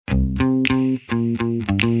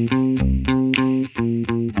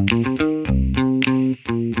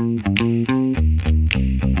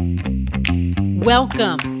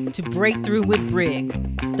Welcome to Breakthrough with Brig,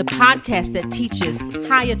 the podcast that teaches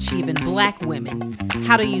high-achieving Black women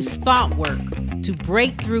how to use thought work to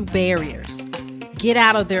break through barriers, get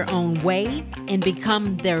out of their own way, and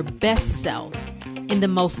become their best self in the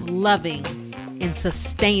most loving and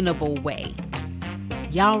sustainable way.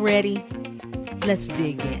 Y'all ready? Let's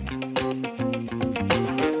dig in.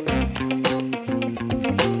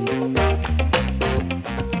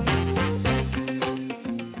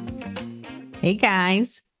 Hey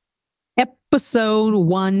guys, episode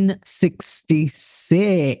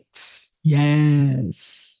 166.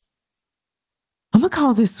 Yes. I'm going to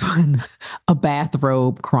call this one a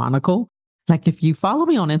bathrobe chronicle. Like if you follow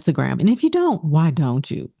me on Instagram, and if you don't, why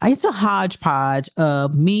don't you? It's a hodgepodge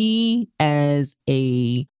of me as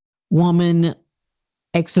a woman,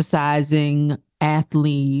 exercising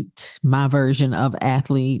athlete, my version of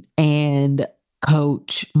athlete, and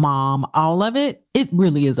coach, mom, all of it. It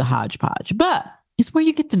really is a hodgepodge, but it's where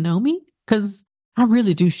you get to know me because I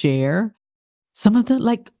really do share some of the,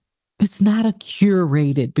 it's not a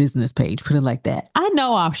curated business page, put it like that. I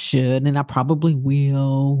know I should, and I probably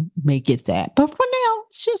will make it that. But for now,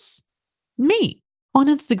 it's just me on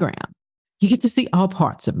Instagram. You get to see all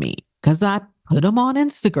parts of me because I put them on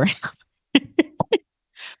Instagram.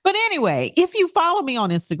 But anyway, if you follow me on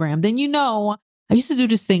Instagram, then you know I used to do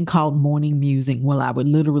this thing called morning musing, where I would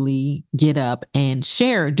literally get up and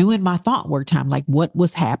share doing my thought work time, like what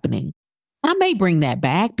was happening. I may bring that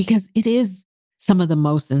back because it is some of the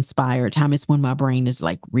most inspired time. It's when my brain is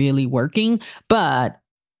like really working. But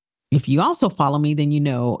if you also follow me, then you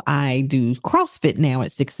know I do CrossFit now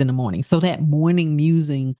at 6 a.m. So that morning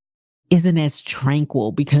musing isn't as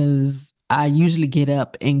tranquil because I usually get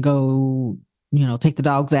up and go, take the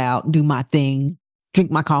dogs out, do my thing, drink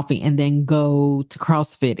my coffee, and then go to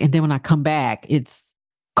CrossFit. And then when I come back, it's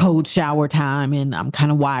cold shower time and I'm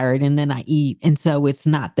kind of wired, and then I eat. And so it's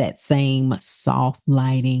not that same soft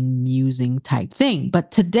lighting, musing type thing. But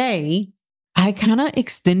today I kind of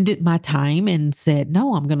extended my time and said,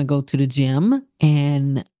 no, I'm going to go to the gym,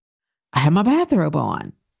 and I have my bathrobe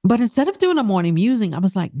on. But instead of doing a morning musing, I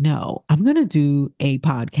was like, no, I'm going to do a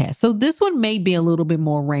podcast. So this one may be a little bit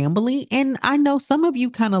more rambly. And I know some of you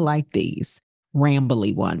kind of like these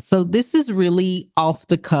rambly ones. So this is really off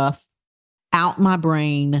the cuff, out my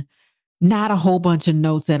brain, not a whole bunch of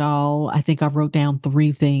notes at all. I think I wrote down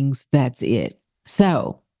 3 things. That's it.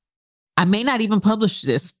 So I may not even publish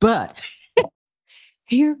this, but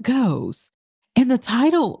here goes. And the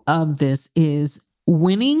title of this is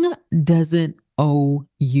Winning Doesn't Owe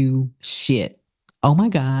You Shit. Oh my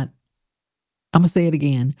God. I'm going to say it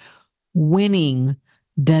again. Winning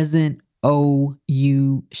doesn't owe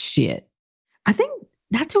you shit. I think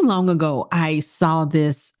not too long ago, I saw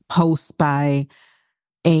this post by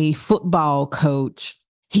a football coach.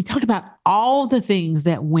 He talked about all the things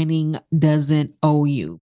that winning doesn't owe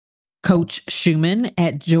you. Coach Schumann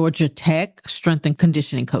at Georgia Tech, strength and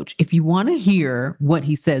conditioning coach. If you want to hear what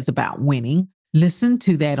he says about winning, listen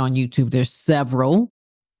to that on YouTube. There's several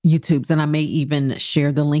YouTubes, and I may even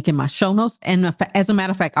share the link in my show notes. And as a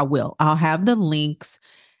matter of fact, I will. I'll have the links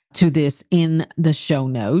to this in the show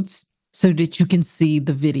notes so that you can see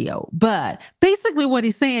the video. But basically what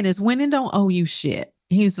he's saying is winning don't owe you shit.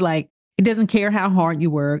 He's like, it doesn't care how hard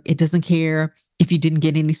you work. It doesn't care if you didn't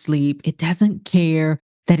get any sleep. It doesn't care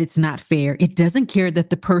that it's not fair. It doesn't care that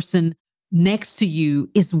the person next to you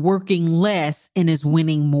is working less and is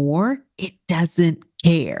winning more. It doesn't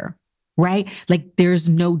care, right? Like there's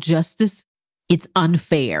no justice. It's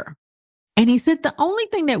unfair. And he said the only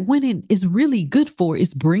thing that winning is really good for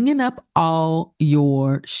is bringing up all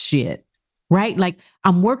your shit, right? Like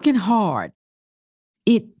I'm working hard.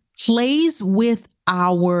 It plays with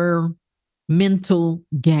our mental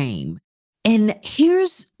game. And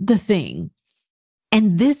here's the thing.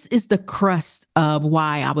 And this is the crust of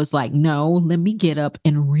why I was like, no, let me get up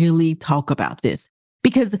and really talk about this.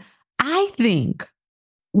 Because I think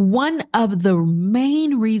one of the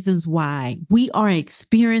main reasons why we are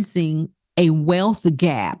experiencing a wealth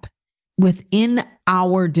gap within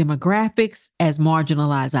our demographics as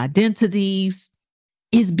marginalized identities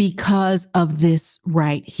is because of this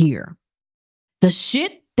right here. The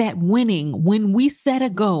shit that winning, when we set a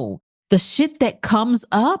goal, the shit that comes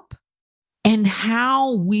up and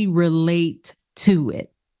how we relate to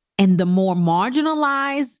it. And the more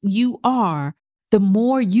marginalized you are, the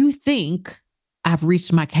more you think I've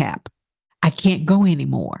reached my cap. I can't go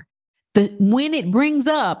anymore. When it brings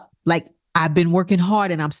up, like, I've been working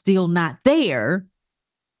hard and I'm still not there,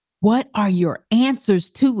 what are your answers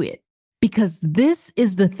to it? Because this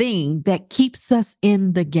is the thing that keeps us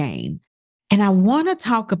in the game. And I want to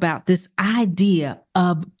talk about this idea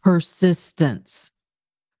of persistence.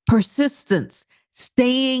 Persistence,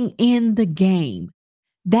 staying in the game.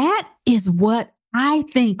 That is what I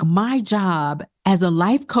think my job as a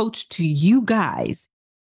life coach to you guys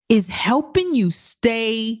is, helping you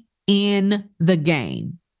stay in the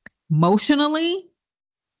game emotionally,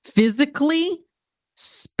 physically,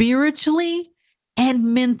 spiritually,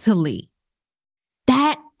 and mentally.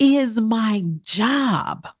 That is my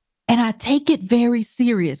job. And I take it very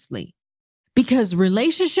seriously, because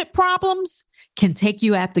relationship problems can take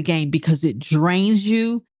you out the game because it drains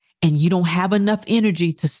you and you don't have enough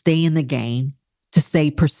energy to stay in the game, to stay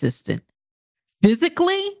persistent.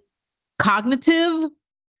 Physically, cognitive,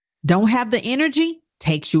 don't have the energy,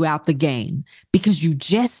 takes you out the game because you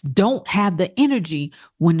just don't have the energy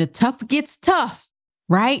when the tough gets tough,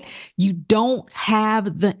 right? You don't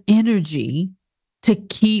have the energy to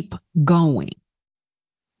keep going.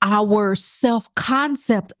 Our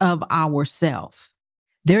self-concept of ourself.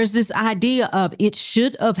 There's this idea of it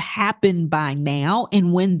should have happened by now.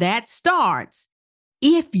 And when that starts,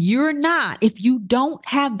 if you don't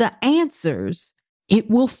have the answers, it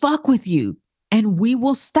will fuck with you and we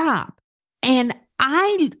will stop. And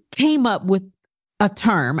I came up with a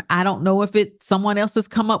term. I don't know if someone else has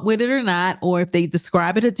come up with it or not, or if they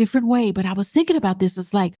describe it a different way, but I was thinking about this.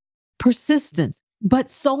 It's like persistence.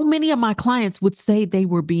 But so many of my clients would say they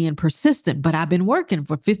were being persistent, but I've been working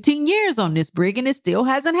for 15 years on this, Brig, and it still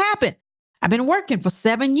hasn't happened. I've been working for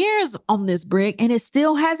 7 years on this, Brig, and it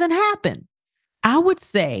still hasn't happened. I would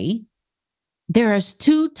say there are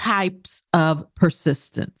 2 types of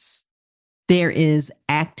persistence. There is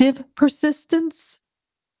active persistence,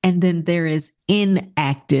 and then there is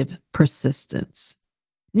inactive persistence.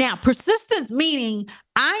 Now, persistence meaning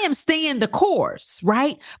I am staying the course,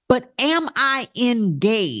 right? But am I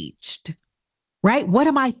engaged, right? What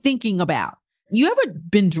am I thinking about? You ever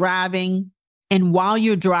been driving, and while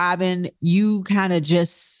you're driving, you kind of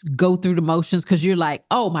just go through the motions because you're like,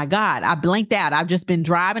 oh my God, I blanked out. I've just been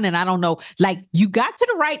driving and I don't know. Like, you got to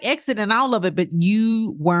the right exit and all of it, but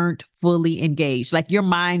you weren't fully engaged. Like, your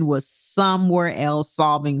mind was somewhere else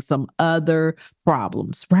solving some other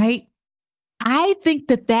problems, right? I think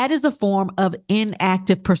that is a form of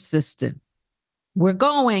inactive persistence. We're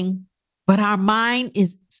going, but our mind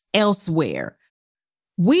is elsewhere.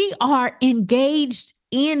 We are engaged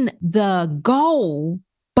in the goal,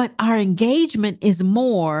 but our engagement is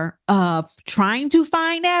more of trying to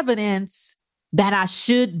find evidence that I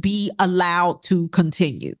should be allowed to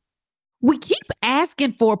continue. We keep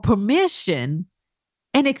asking for permission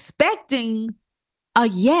and expecting a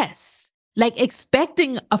yes. Like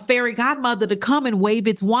expecting a fairy godmother to come and wave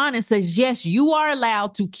its wand and says, yes, you are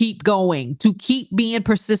allowed to keep going, to keep being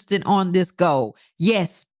persistent on this goal.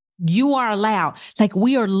 Yes, you are allowed. Like,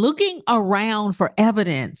 we are looking around for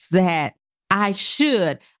evidence that I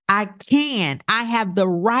should, I can, I have the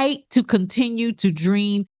right to continue to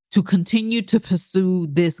dream, to continue to pursue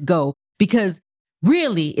this goal, because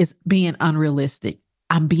really it's being unrealistic.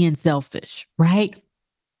 I'm being selfish, right?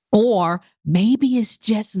 Or maybe it's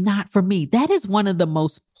just not for me. That is one of the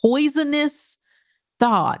most poisonous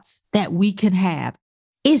thoughts that we can have.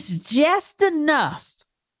 It's just enough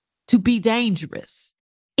to be dangerous.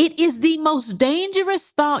 It is the most dangerous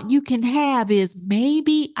thought you can have, is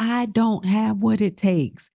maybe I don't have what it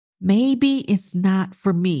takes. Maybe it's not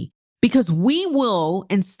for me. Because we will,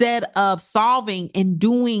 instead of solving and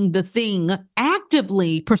doing the thing,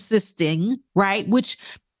 actively persisting, right? Which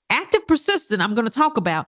active persistent I'm going to talk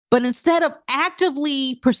about. But instead of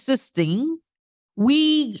actively persisting,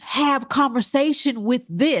 we have conversation with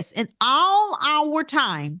this. And all our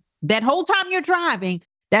time, that whole time you're driving,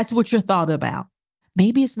 that's what you're thought about.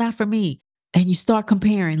 Maybe it's not for me. And you start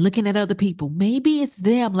comparing, looking at other people. Maybe it's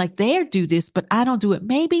them, like they do this, but I don't do it.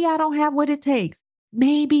 Maybe I don't have what it takes.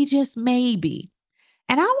 Maybe, just maybe.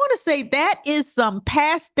 And I want to say that is some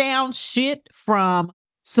passed down shit from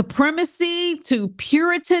supremacy to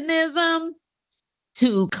Puritanism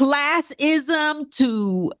to classism,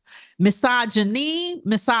 to misogyny,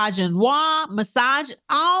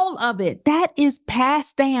 all of it. That is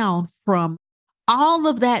passed down from all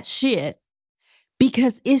of that shit,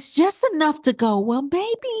 because it's just enough to go, well,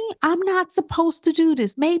 maybe I'm not supposed to do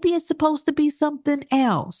this. Maybe it's supposed to be something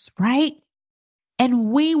else, right?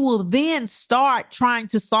 And we will then start trying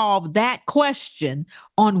to solve that question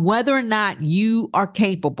on whether or not you are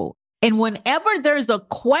capable. And whenever there's a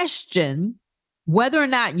question, whether or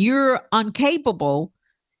not you're incapable,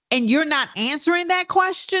 and you're not answering that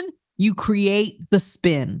question, you create the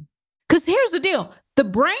spin. Because here's the deal. The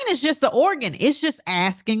brain is just an organ. It's just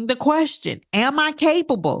asking the question, am I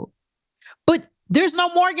capable? But There's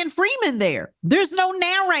no Morgan Freeman there. There's no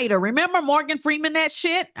narrator. Remember Morgan Freeman, that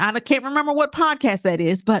shit? I can't remember what podcast that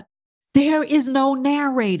is, but there is no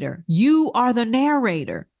narrator. You are the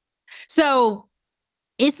narrator. So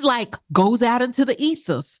it's like goes out into the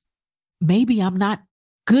ethers. Maybe I'm not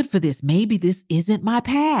good for this. Maybe this isn't my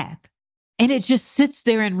path. And it just sits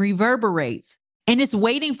there and reverberates. And it's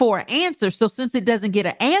waiting for an answer. So since it doesn't get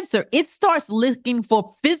an answer, it starts looking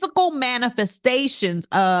for physical manifestations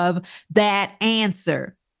of that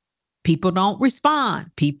answer. People don't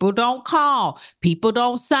respond. People don't call. People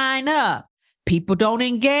don't sign up. People don't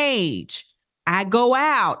engage. I go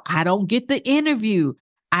out. I don't get the interview.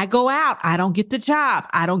 I go out. I don't get the job.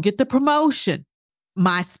 I don't get the promotion.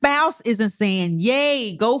 My spouse isn't saying,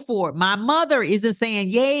 yay, go for it. My mother isn't saying,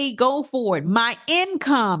 yay, go for it. My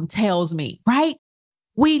income tells me, right?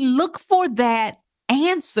 We look for that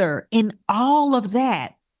answer in all of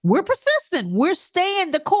that. We're persistent. We're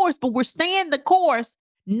staying the course, but we're staying the course,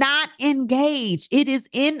 not engaged. It is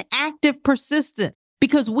inactive persistent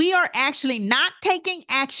because we are actually not taking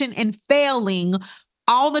action and failing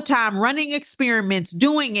all the time, running experiments,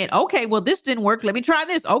 doing it. Okay, well, this didn't work. Let me try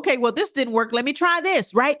this. Okay, well, this didn't work. Let me try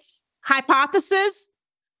this, right? Hypothesis,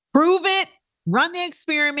 prove it, run the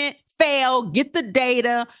experiment, fail, get the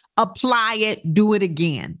data, apply it, do it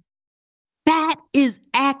again. That is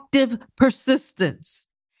active persistence.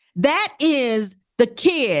 That is the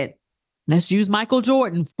kid. Let's use Michael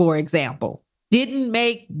Jordan, for example. Didn't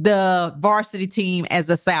make the varsity team as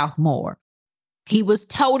a sophomore. He was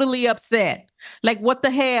totally upset. Like, what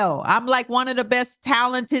the hell? I'm like one of the best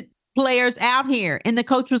talented players out here. And the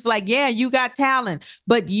coach was like, yeah, you got talent,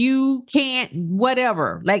 but you can't,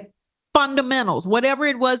 whatever, like fundamentals, whatever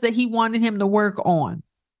it was that he wanted him to work on.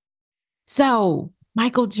 So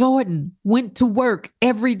Michael Jordan went to work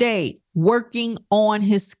every day, working on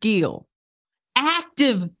his skill.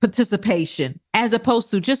 Active participation, as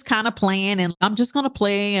opposed to just kind of playing and I'm just going to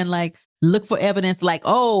play and like look for evidence like,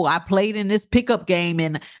 oh, I played in this pickup game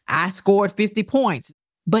and I scored 50 points.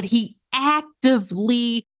 But he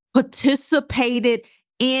actively participated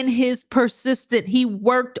in his persistent. He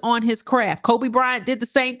worked on his craft. Kobe Bryant did the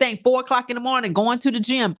same thing, 4:00 in the morning, going to the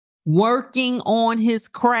gym, working on his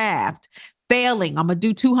craft, failing. I'm going to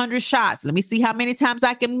do 200 shots. Let me see how many times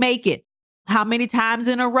I can make it. How many times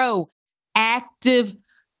in a row? Active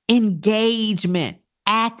engagement,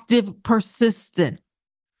 active persistent.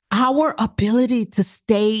 Our ability to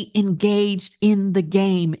stay engaged in the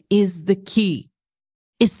game is the key.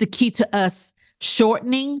 It's the key to us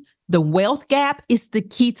shortening the wealth gap. It's the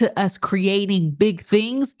key to us creating big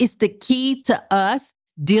things. It's the key to us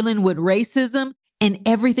dealing with racism and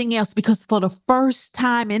everything else, because for the first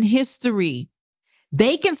time in history,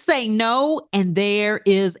 they can say no and there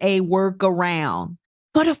is a workaround.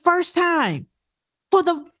 For the first time,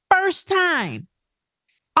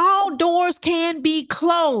 all doors can be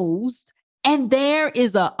closed and there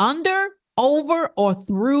is a under, over, or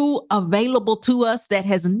through available to us that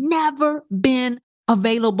has never been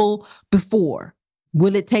available before.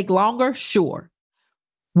 Will it take longer? Sure.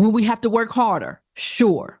 Will we have to work harder?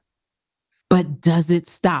 Sure. But does it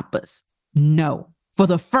stop us? No. For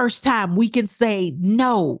the first time, we can say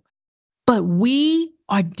no, but we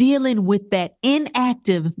are dealing with that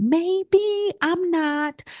inactive, maybe I'm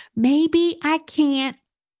not, maybe I can't.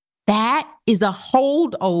 That is a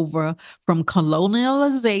holdover from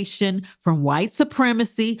colonialization, from white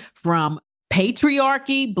supremacy, from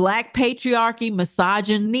patriarchy, Black patriarchy,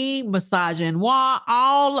 misogyny, misogynoir,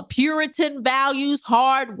 all Puritan values,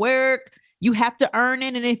 hard work. You have to earn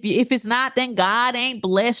it. And if it's not, then God ain't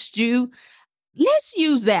blessed you. Let's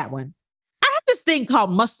use that one. I have this thing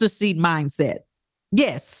called mustard seed mindset.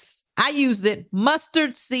 Yes, I used it.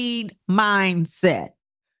 Mustard seed mindset.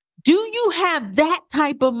 Do you have that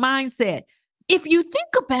type of mindset? If you think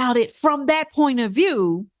about it from that point of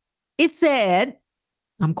view, it said,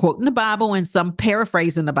 I'm quoting the Bible and some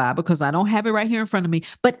paraphrasing the Bible because I don't have it right here in front of me.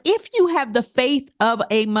 But if you have the faith of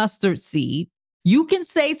a mustard seed, you can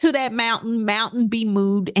say to that mountain be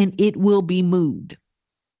moved, and it will be moved.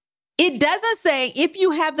 It doesn't say if you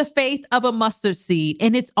have the faith of a mustard seed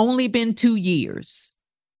and it's only been 2 years.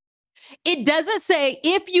 It doesn't say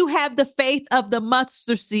if you have the faith of the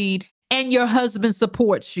mustard seed and your husband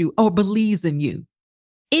supports you or believes in you.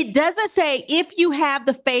 It doesn't say if you have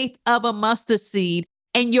the faith of a mustard seed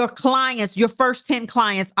and your clients, your first 10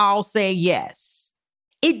 clients all say yes.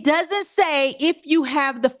 It doesn't say if you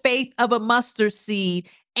have the faith of a mustard seed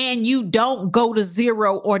and you don't go to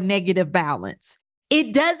zero or negative balance.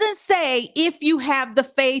 It doesn't say if you have the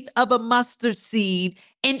faith of a mustard seed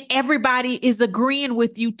and everybody is agreeing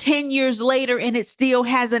with you 10 years later and it still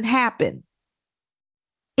hasn't happened.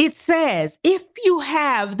 It says, if you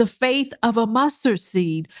have the faith of a mustard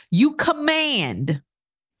seed, you command.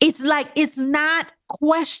 It's like, it's not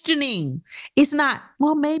questioning. It's not,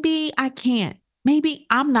 well, maybe I can't. Maybe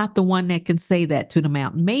I'm not the one that can say that to the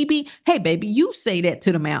mountain. Maybe, hey, baby, you say that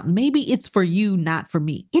to the mountain. Maybe it's for you, not for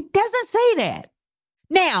me. It doesn't say that.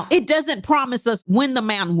 Now, it doesn't promise us when the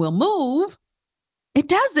mountain will move. It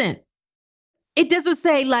doesn't. It doesn't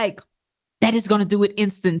say like that it's going to do it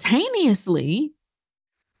instantaneously.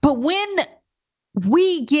 But when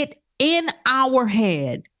we get in our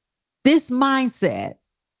head this mindset,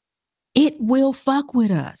 it will fuck with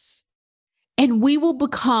us. And we will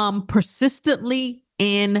become persistently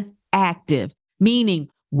inactive, meaning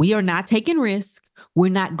we are not taking risks. We're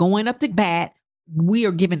not going up to bat. We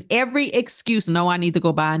are given every excuse. No, I need to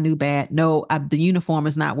go buy a new bat. No, the uniform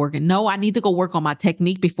is not working. No, I need to go work on my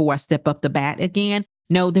technique before I step up the bat again.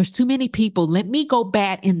 No, there's too many people. Let me go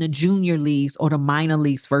bat in the junior leagues or the minor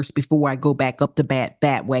leagues first before I go back up to bat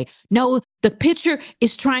that way. No, the pitcher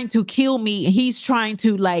is trying to kill me. He's trying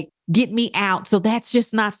to like get me out. So that's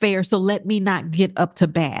just not fair. So let me not get up to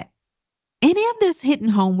bat. Any of this hitting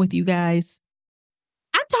home with you guys?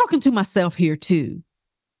 I'm talking to myself here too.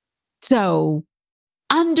 So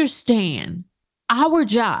understand our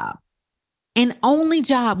job and only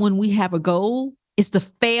job when we have a goal is to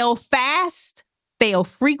fail fast, fail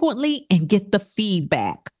frequently, and get the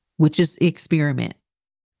feedback, which is experiment.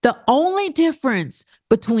 The only difference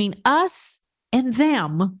between us and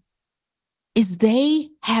them is they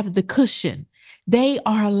have the cushion. They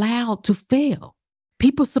are allowed to fail.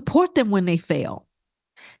 People support them when they fail.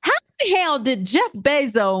 How the hell did Jeff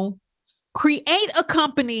Bezos create a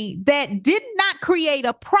company that did not create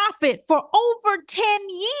a profit for over 10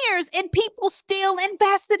 years and people still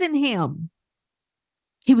invested in him?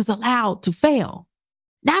 He was allowed to fail.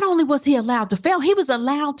 Not only was he allowed to fail, he was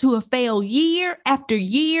allowed to fail year after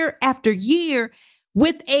year after year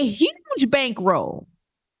with a huge bankroll,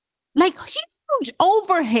 like huge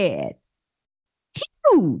overhead,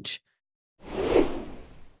 huge.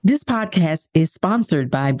 This podcast is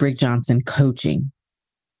sponsored by Brick Johnson Coaching.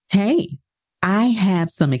 Hey, I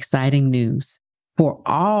have some exciting news for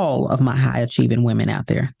all of my high achieving women out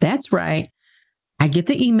there. That's right. I get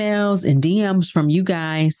the emails and DMs from you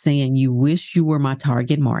guys saying you wish you were my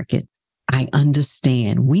target market. I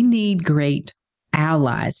understand. We need great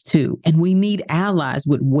allies too, and we need allies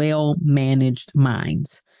with well-managed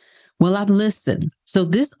minds. Well, I've listened. So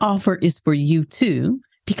this offer is for you too,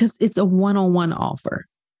 because it's a one-on-one offer.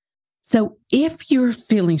 So if you're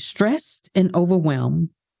feeling stressed and overwhelmed,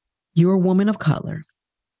 you're a woman of color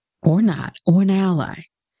or not, or an ally.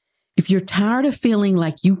 If you're tired of feeling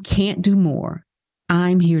like you can't do more,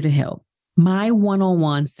 I'm here to help. My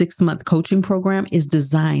one-on-one 6-month coaching program is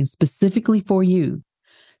designed specifically for you.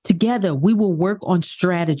 Together, we will work on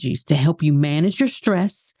strategies to help you manage your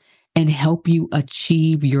stress and help you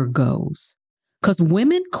achieve your goals. Because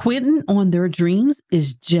women quitting on their dreams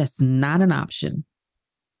is just not an option.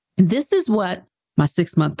 And this is what my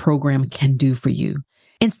 6-month program can do for you.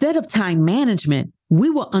 Instead of time management, we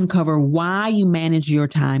will uncover why you manage your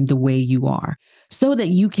time the way you are so that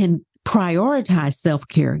you can prioritize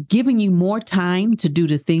self-care, giving you more time to do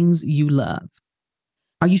the things you love.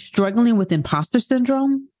 Are you struggling with imposter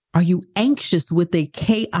syndrome? Are you anxious with a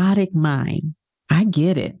chaotic mind? I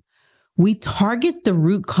get it. We target the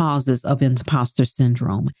root causes of imposter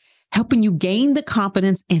syndrome, helping you gain the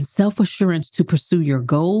confidence and self-assurance to pursue your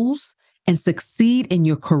goals and succeed in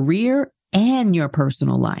your career and your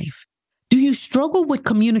personal life. Do you struggle with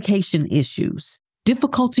communication issues,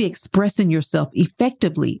 difficulty expressing yourself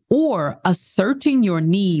effectively, or asserting your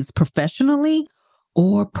needs professionally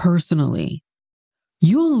or personally?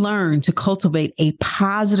 You'll learn to cultivate a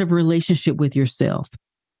positive relationship with yourself.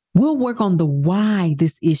 We'll work on the why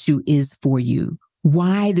this issue is for you,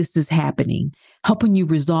 why this is happening, helping you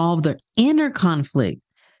resolve the inner conflict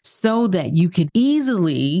so that you can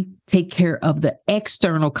easily take care of the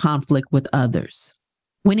external conflict with others.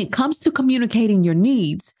 When it comes to communicating your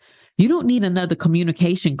needs, you don't need another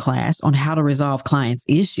communication class on how to resolve clients'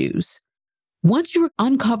 issues. Once you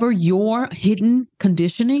uncover your hidden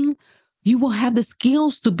conditioning, you will have the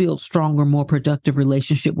skills to build stronger, more productive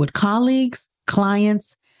relationship with colleagues,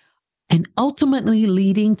 clients, and ultimately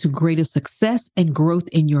leading to greater success and growth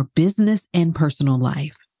in your business and personal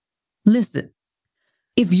life. Listen,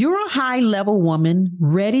 if you're a high-level woman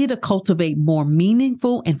ready to cultivate more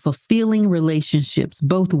meaningful and fulfilling relationships,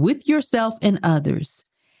 both with yourself and others,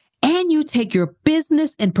 and you take your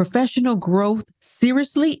business and professional growth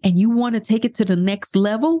seriously and you want to take it to the next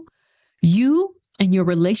level, you and your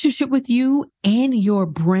relationship with you and your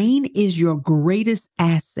brain is your greatest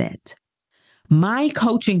asset. My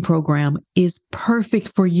coaching program is perfect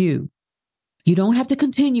for you. You don't have to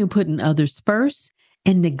continue putting others first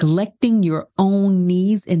and neglecting your own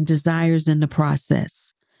needs and desires in the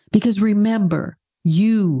process. Because remember,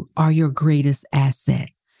 you are your greatest asset.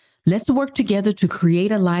 Let's work together to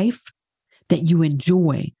create a life that you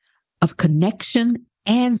enjoy, of connection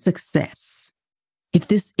and success. If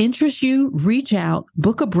this interests you, reach out,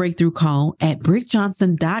 book a breakthrough call at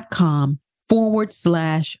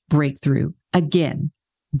brigjohnson.com/breakthrough. Again,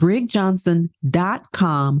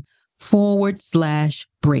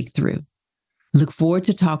 brigjohnson.com/breakthrough. Look forward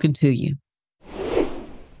to talking to you.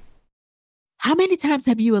 How many times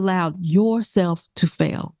have you allowed yourself to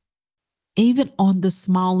fail, even on the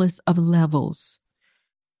smallest of levels?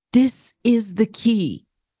 This is the key.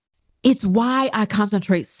 It's why I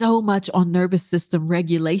concentrate so much on nervous system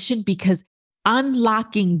regulation, because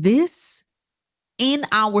unlocking this in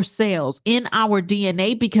our cells, in our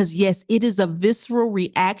DNA, because yes, it is a visceral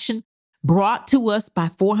reaction brought to us by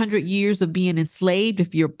 400 years of being enslaved.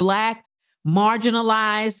 If you're Black,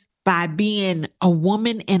 marginalized by being a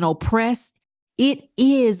woman and oppressed, it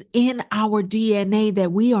is in our DNA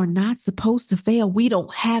that we are not supposed to fail. We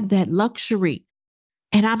don't have that luxury.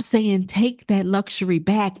 And I'm saying, take that luxury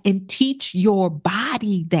back and teach your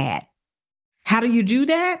body that. How do you do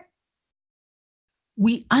that?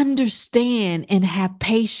 We understand and have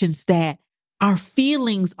patience that our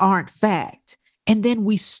feelings aren't fact. And then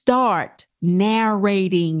we start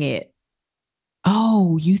narrating it.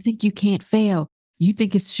 Oh, you think you can't fail. You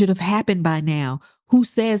think it should have happened by now. Who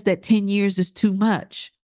says that 10 years is too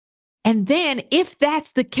much? And then if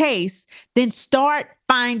that's the case, then start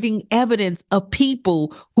finding evidence of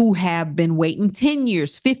people who have been waiting 10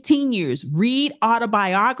 years, 15 years. Read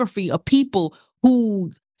autobiography of people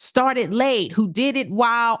who started late, who did it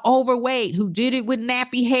while overweight, who did it with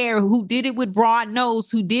nappy hair, who did it with broad nose,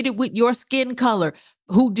 who did it with your skin color,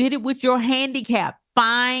 who did it with your handicap.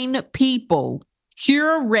 Find people,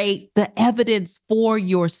 curate the evidence for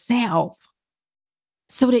yourself,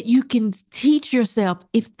 so that you can teach yourself,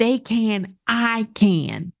 if they can, I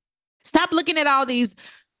can. Stop looking at all these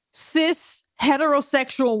cis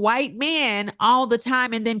heterosexual white men all the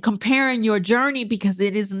time and then comparing your journey, because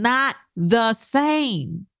it is not the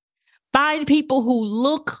same. Find people who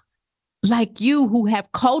look like you, who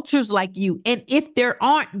have cultures like you. And if there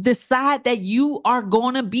aren't, decide that you are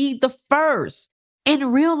going to be the first,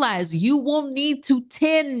 and realize you will need to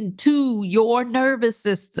tend to your nervous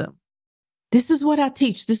system. This is what I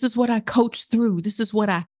teach. This is what I coach through. This is what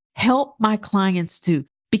I help my clients to.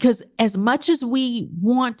 Because as much as we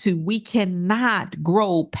want to, we cannot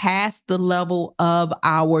grow past the level of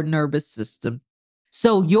our nervous system.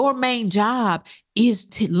 So your main job is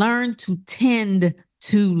to learn to tend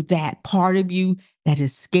to that part of you that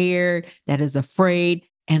is scared, that is afraid,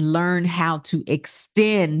 and learn how to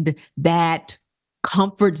extend that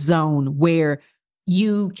comfort zone where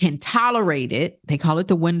you can tolerate it. They call it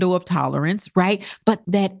the window of tolerance, right? But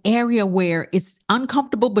that area where it's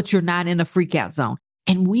uncomfortable, but you're not in a freak out zone.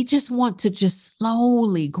 And we just want to just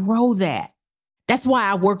slowly grow that. That's why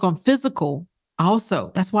I work on physical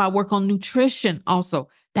also. That's why I work on nutrition also.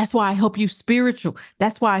 That's why I help you spiritual.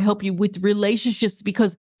 That's why I help you with relationships,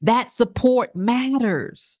 because that support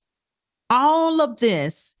matters. All of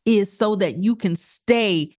this is so that you can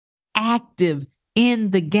stay active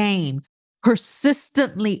in the game,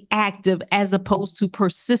 persistently active as opposed to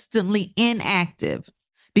persistently inactive.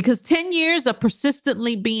 Because 10 years of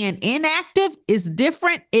persistently being inactive is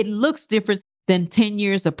different. It looks different than 10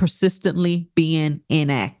 years of persistently being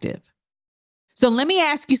inactive. So let me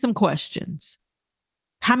ask you some questions.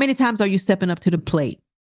 How many times are you stepping up to the plate?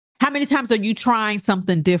 How many times are you trying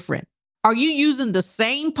something different? Are you using the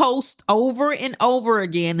same post over and over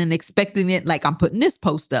again and expecting it, like, I'm putting this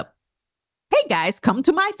post up? Hey guys, come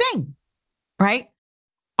to my thing. Right?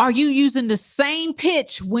 Are you using the same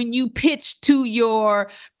pitch when you pitch to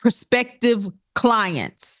your prospective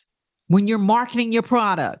clients, when you're marketing your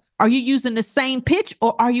product? Are you using the same pitch,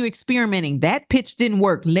 or are you experimenting? That pitch didn't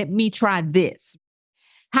work. Let me try this.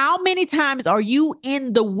 How many times are you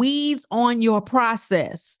in the weeds on your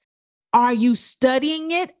process? Are you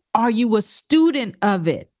studying it? Are you a student of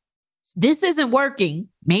it? This isn't working.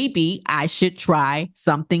 Maybe I should try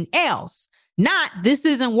something else. Not, this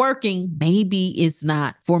isn't working. Maybe it's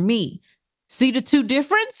not for me. See the two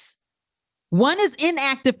difference? One is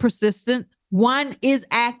inactive persistent. One is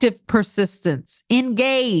active persistence,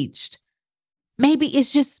 engaged. Maybe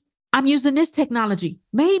it's just, I'm using this technology.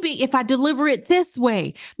 Maybe if I deliver it this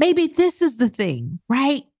way, maybe this is the thing,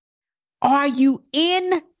 right? Are you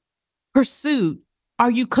in pursuit? Are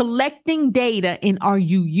you collecting data and are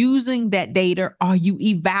you using that data? Are you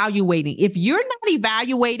evaluating? If you're not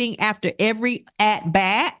evaluating after every at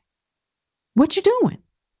bat, what you doing?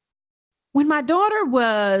 When my daughter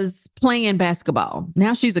was playing basketball,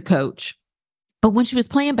 now she's a coach, but when she was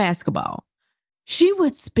playing basketball, she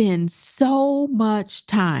would spend so much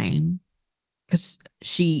time because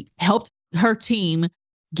she helped her team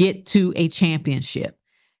get to a championship.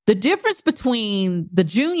 The difference between the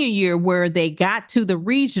junior year where they got to the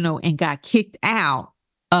regional and got kicked out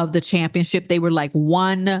of the championship, they were like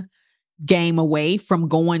one game away from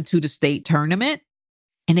going to the state tournament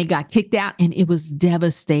and they got kicked out and it was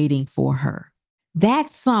devastating for her. That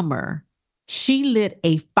summer, she lit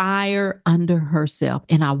a fire under herself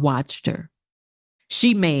and I watched her.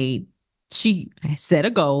 She set a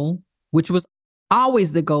goal, which was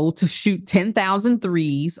always the goal to shoot 10,000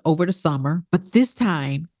 threes over the summer. But this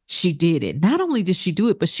time she did it. Not only did she do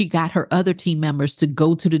it, but she got her other team members to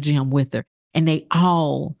go to the gym with her. And they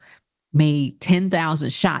all made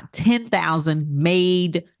 10,000, shot 10,000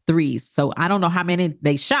 made threes. So I don't know how many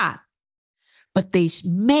they shot, but they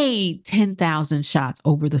made 10,000 shots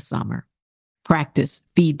over the summer. Practice,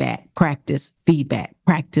 feedback, practice, feedback,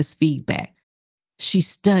 practice, feedback. She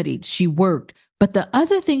studied, she worked. But the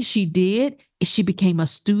other thing she did is she became a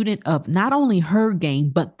student of not only her game,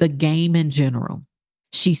 but the game in general.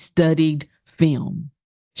 She studied film.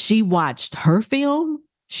 She watched her film.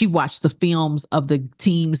 She watched the films of the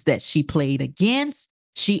teams that she played against.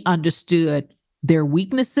 She understood their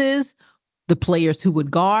weaknesses, the players who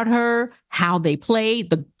would guard her, how they played,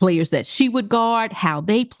 the players that she would guard, how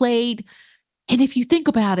they played. And if you think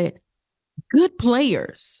about it, good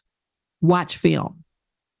players watch film.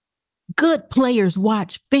 Good players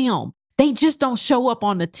watch film. They just don't show up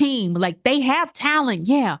on the team. Like they have talent,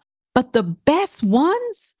 yeah, but the best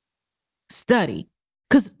ones study.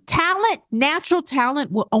 Because talent, natural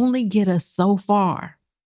talent will only get us so far.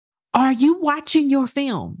 Are you watching your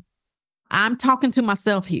film? I'm talking to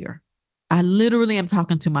myself here. I literally am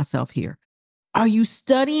talking to myself here. Are you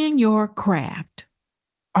studying your craft?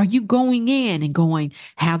 Are you going in and going,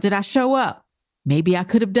 how did I show up? Maybe I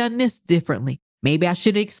could have done this differently. Maybe I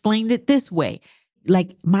should have explained it this way.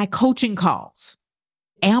 Like my coaching calls.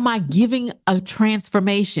 Am I giving a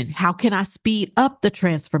transformation? How can I speed up the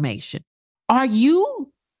transformation? Are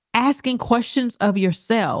you asking questions of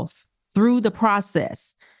yourself through the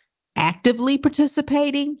process, actively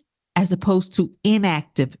participating as opposed to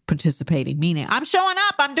inactive participating? Meaning I'm showing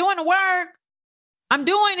up, I'm doing the work, I'm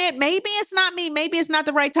doing it. Maybe it's not me. Maybe it's not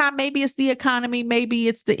the right time. Maybe it's the economy. Maybe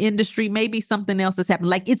it's the industry. Maybe something else has happened.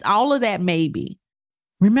 Like it's all of that maybe.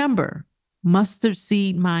 Remember, mustard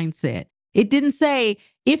seed mindset. It didn't say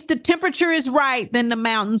if the temperature is right, then the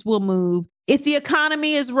mountains will move. If the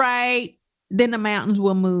economy is right, then the mountains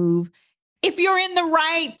will move. If you're in the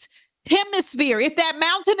right hemisphere, if that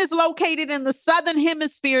mountain is located in the southern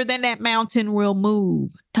hemisphere, then that mountain will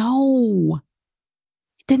move. No,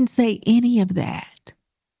 it didn't say any of that.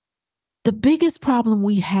 The biggest problem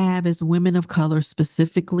we have as women of color,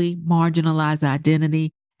 specifically marginalized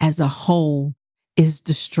identity as a whole, is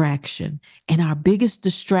distraction. And our biggest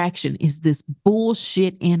distraction is this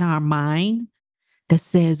bullshit in our mind that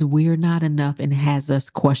says we're not enough and has us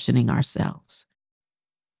questioning ourselves.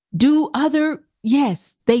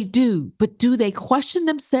 Yes, they do. But do they question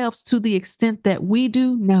themselves to the extent that we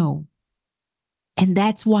do? No. And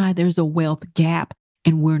that's why there's a wealth gap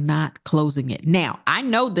and we're not closing it. Now, I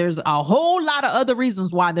know there's a whole lot of other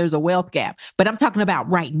reasons why there's a wealth gap, but I'm talking about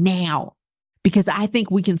right now because I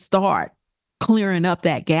think we can start clearing up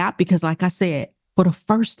that gap because like I said, for the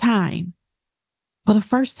first time,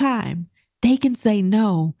 they can say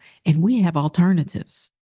no and we have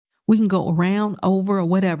alternatives. We can go around, over, or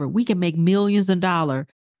whatever. We can make millions of dollars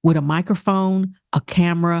with a microphone, a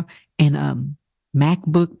camera, and a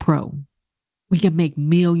MacBook Pro. We can make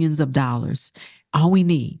millions of dollars. All we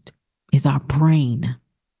need is our brain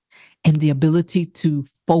and the ability to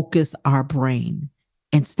focus our brain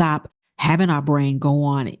and stop having our brain go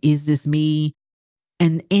on, is this me?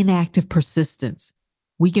 And inactive persistence.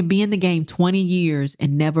 We can be in the game 20 years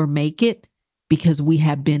and never make it because we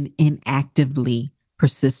have been inactively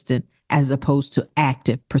persistent as opposed to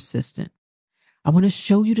active persistent. I want to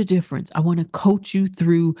show you the difference. I want to coach you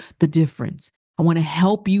through the difference. I want to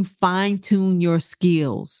help you fine-tune your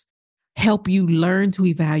skills, help you learn to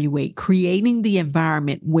evaluate, creating the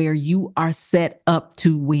environment where you are set up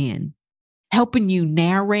to win, helping you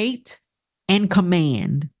narrate and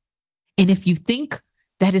command. And if you think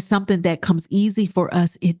that is something that comes easy for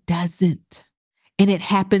us, it doesn't. And it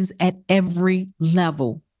happens at every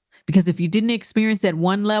level. Because if you didn't experience at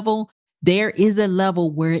one level, there is a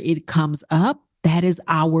level where it comes up That is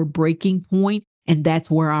our breaking point, and that's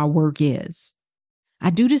where our work is. I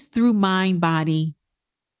do this through mind, body,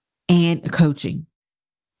 and coaching.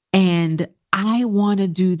 And I want to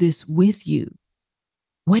do this with you.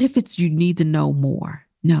 What if it's you need to know more?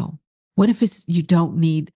 No. What if it's you don't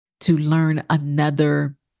need to learn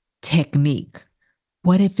another technique?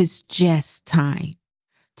 What if it's just time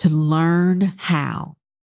to learn how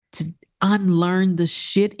to unlearn the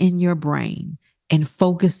shit in your brain and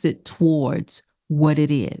focus it towards what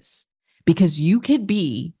it is? Because you could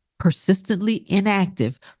be persistently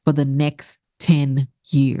inactive for the next 10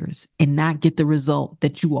 years and not get the result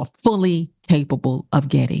that you are fully capable of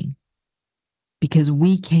getting. Because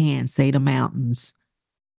we can say to mountains,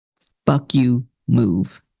 fuck you,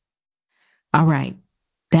 move. All right.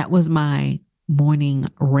 That was my morning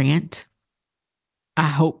rant. I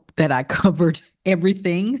hope that I covered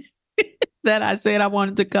everything that I said I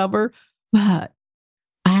wanted to cover, but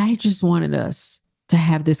I just wanted us to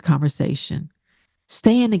have this conversation.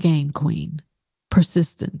 Stay in the game, queen.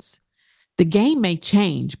 Persistence. The game may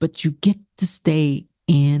change, but you get to stay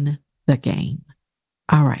in the game.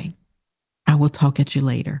 All right. I will talk at you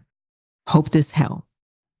later. Hope this helped.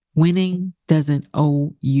 Winning doesn't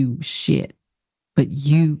owe you shit, but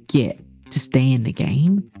you get to stay in the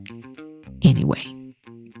game anyway.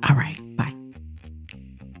 All right. Bye.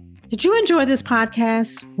 Did you enjoy this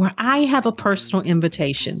podcast where I have a personal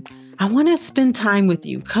invitation? I want to spend time with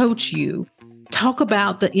you, coach you, talk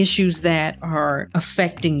about the issues that are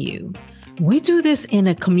affecting you. We do this in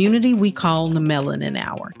a community we call the Melanin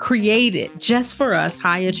Hour, created just for us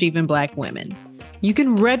high-achieving Black women. You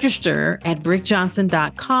can register at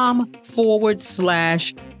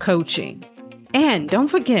brickjohnson.com/coaching. And don't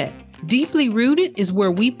forget, Deeply Rooted is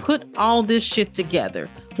where we put all this shit together.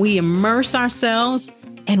 We immerse ourselves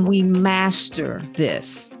and we master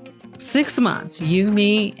this. 6 months, you,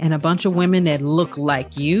 me, and a bunch of women that look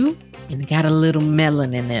like you and got a little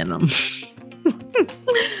melanin in them.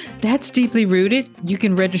 That's Deeply Rooted. You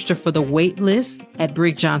can register for the wait list at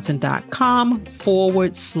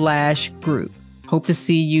brickjohnson.com/group. Hope to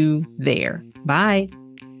see you there. Bye.